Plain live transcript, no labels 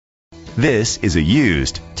This is a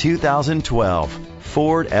used 2012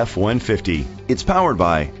 Ford F-150. It's powered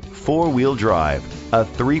by four-wheel drive, a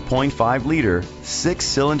 3.5-liter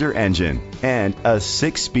six-cylinder engine, and a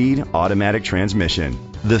six-speed automatic transmission.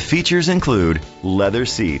 The features include leather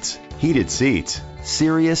seats, heated seats,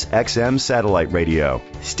 Sirius XM satellite radio,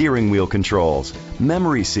 steering wheel controls,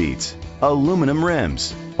 memory seats, aluminum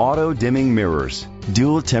rims, auto-dimming mirrors,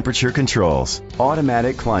 dual temperature controls,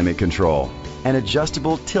 automatic climate control, and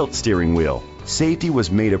adjustable tilt steering wheel. Safety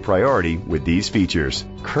was made a priority with these features: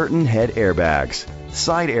 curtain head airbags,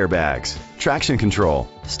 side airbags, traction control,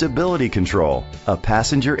 stability control, a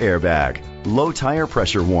passenger airbag, low tire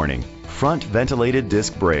pressure warning, front ventilated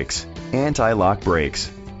disc brakes, anti-lock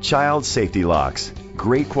brakes, child safety locks.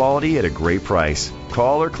 Great quality at a great price.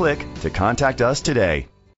 Call or click to contact us today.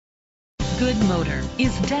 Goode Motor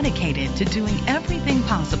is dedicated to doing everything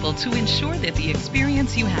possible to ensure that the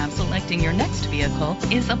experience you have selecting your next vehicle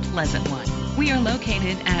is a pleasant one. We are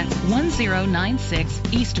located at 1096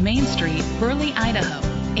 East Main Street, Burley, Idaho,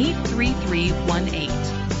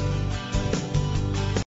 83318.